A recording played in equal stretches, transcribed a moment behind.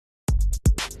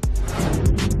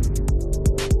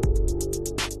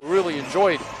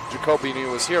enjoyed Jacoby when he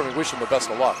was here, and we wish him the best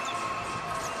of luck.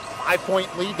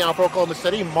 5-point lead now for Oklahoma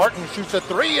City. Martin shoots a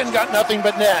three and got nothing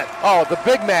but net. Oh, the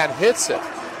big man hits it.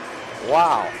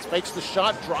 Wow. Fakes the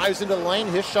shot, drives into the lane.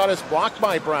 His shot is blocked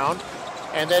by Brown.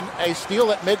 And then a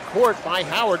steal at midcourt by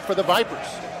Howard for the Vipers.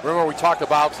 Remember, we talked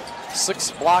about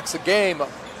 6 blocks a game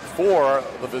for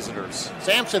the visitors.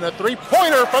 Sampson, a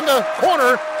three-pointer from the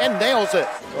corner, and nails it.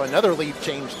 So another lead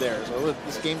change there. So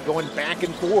this game going back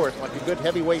and forth like a good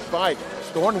heavyweight fight.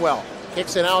 Thornwell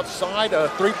kicks it outside. A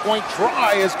three-point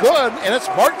try is good, and it's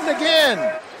Martin again.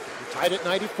 We're tied at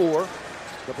 94.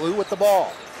 The Blue with the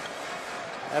ball.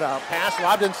 And a pass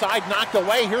lobbed inside, knocked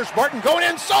away. Here's Martin going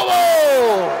in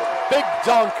solo. Big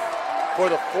dunk for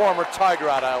the former Tiger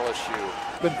out of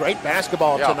LSU. Been great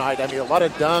basketball tonight. I mean, a lot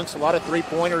of dunks, a lot of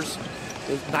three-pointers.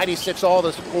 96 all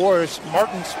the scores.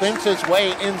 Martin spins his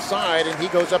way inside, and he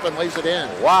goes up and lays it in.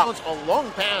 Wow. A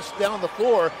long pass down the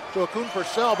floor to Akun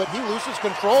Purcell, but he loses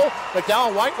control.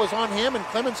 McDowell White was on him, and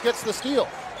Clemens gets the steal.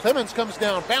 Clemens comes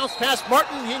down, bounce past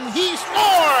Martin, and he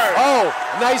scores!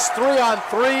 Oh, nice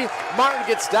 3-on-3. Martin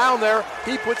gets down there.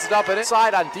 He puts it up and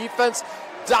inside on defense,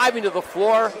 diving to the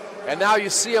floor. And now you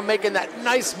see him making that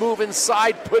nice move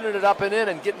inside, putting it up and in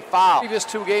and getting fouled. Previous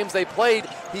 2 games they played,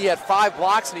 he had 5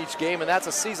 blocks in each game, and that's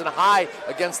a season high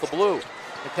against the Blue.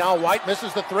 McDowell White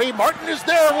misses the three. Martin is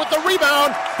there with the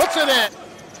rebound, puts it in.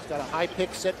 He's got a high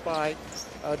pick set by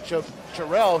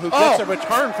Jarell, who gets a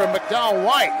return from McDowell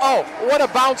White. Oh, what a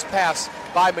bounce pass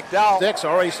by McDowell. 6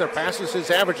 already surpasses his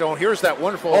average. Oh, here's that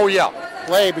wonderful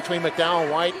play between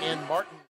McDowell White and Martin.